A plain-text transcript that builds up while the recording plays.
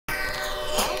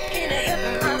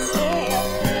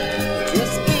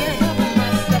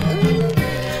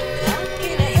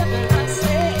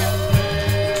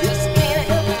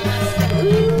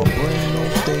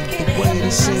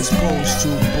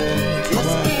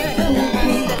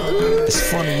It's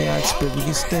funny, I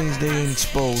experience things they ain't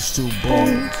exposed to.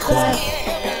 Boom, clap.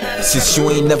 Since you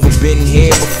ain't never been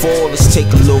here before, let's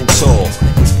take a little tour.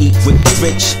 Eat with the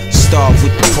rich, starve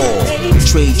with the poor.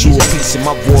 Trade you a piece of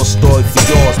my war story for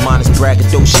yours. Mine is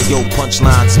braggadocio,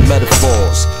 punchlines and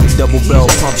metaphors. Double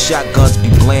barrel pump shotguns be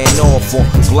blaring off on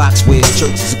blocks where it's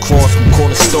churches across from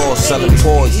corner stores. Selling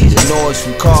poison, the noise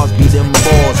from cars be them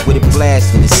boys with it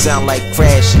blasting. It sound like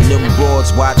crashing them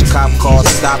roads. Watch cop cars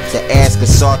stop to ask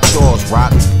us our chores.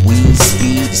 Rock, weed,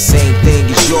 speed, the same thing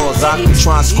as yours. I can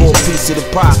try and score a piece of the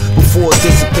pie before it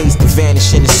dissipates to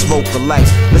vanish in the smoke of life.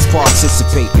 Let's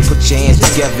participate, put your hands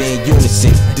together in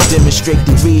unison to demonstrate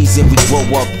the reason we grow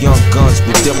up young guns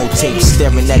with demo tapes,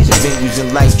 staring at the venues in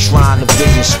life, trying to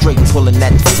vision straight, pulling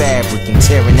at the fabric and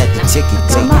tearing at the ticket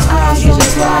tape. Got my eyes on the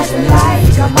prize of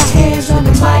life, got my hands on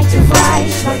the mic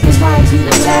device, like it might be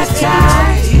the last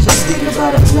time. I think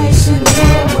about a place in the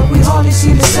world where we hardly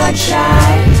see the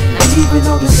sunshine, and even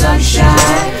though the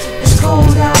sunshine it's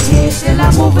cold out here, still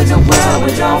I'm moving the world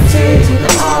with no fear. With the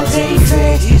odds ain't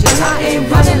fair, and I ain't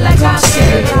running like I'm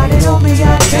scared. Got it on me,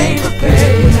 I came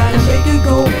prepared. You gotta make it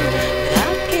go. I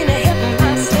can't help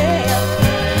myself,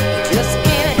 just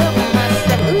can't help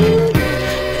myself. Ooh,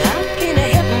 I can't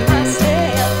help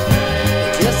myself,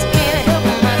 just can't help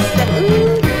myself.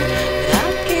 Ooh, I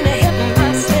can't help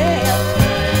myself,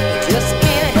 just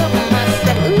can't help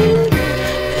myself. Ooh,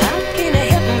 I can't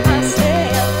help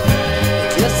myself,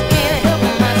 just can't help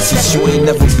myself. Since you ain't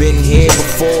never been here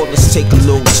before, let's take a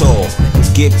little tour.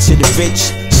 Give to the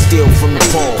rich, steal from the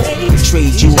poor.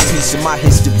 Trade you a piece of my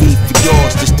history for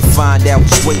yours, just to find out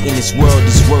what's waiting. This world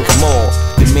is worth more.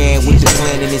 The man with the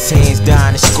plan in his hands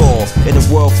dying to score, in a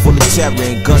world full of terror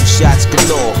and gunshots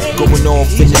galore, going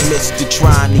off in the midst of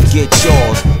trying to get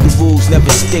yours. The rules never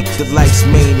stick to life's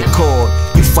main accord.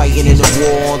 You fighting in a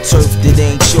war on turf that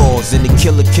ain't yours, and the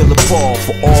killer Paul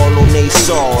for all on they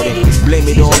sword, and blame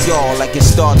it on y'all like it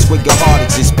starts where your heart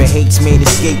exists. But hates made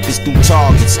escapists through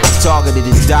targets. Targeted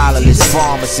as dollarless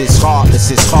pharmacists,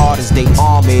 heartless as hard as they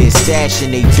armor is,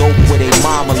 stashing they dope where they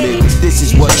mama live. This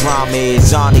is what drama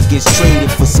is. Honor gets traded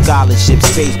for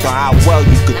scholarships based on how well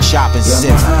you could chop and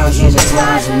sift. Got my eyes on the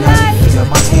prize of life, got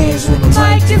my hands on the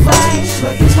mic device,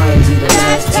 like it might be the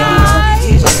last time.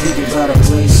 I think about a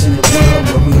place in the world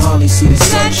where we hardly see the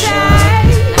sunshine,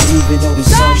 and even though the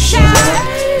sunshine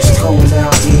it's cold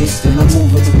out here, still I'm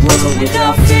moving the world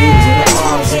without fear. With the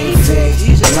odds ain't fair,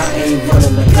 and I ain't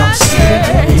running like I'm scared.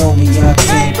 Got it on me, I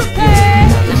came prepared.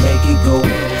 Not to make it go.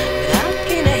 I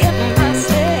can't help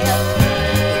myself,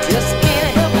 just can't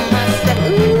help myself.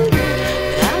 Ooh,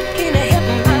 I can't help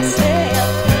myself,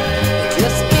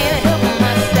 just can't help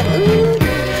myself. Ooh,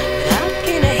 I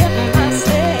can't help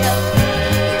myself,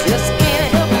 just can't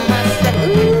help myself.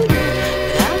 Ooh,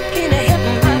 I can't help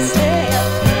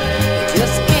myself,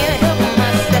 just can't help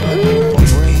myself. Ooh. My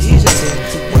brain is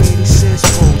the way this is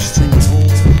supposed to. Boom,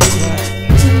 clap.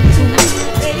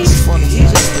 It's funny,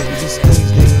 I experience things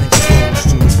they ain't exposed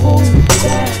to. Boom,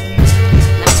 clap.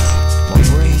 My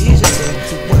brain is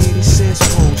the way this is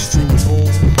supposed to. Boom,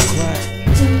 clap.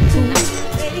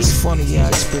 It's funny, I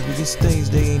experience things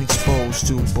they ain't exposed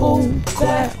to. Boom,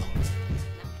 clap.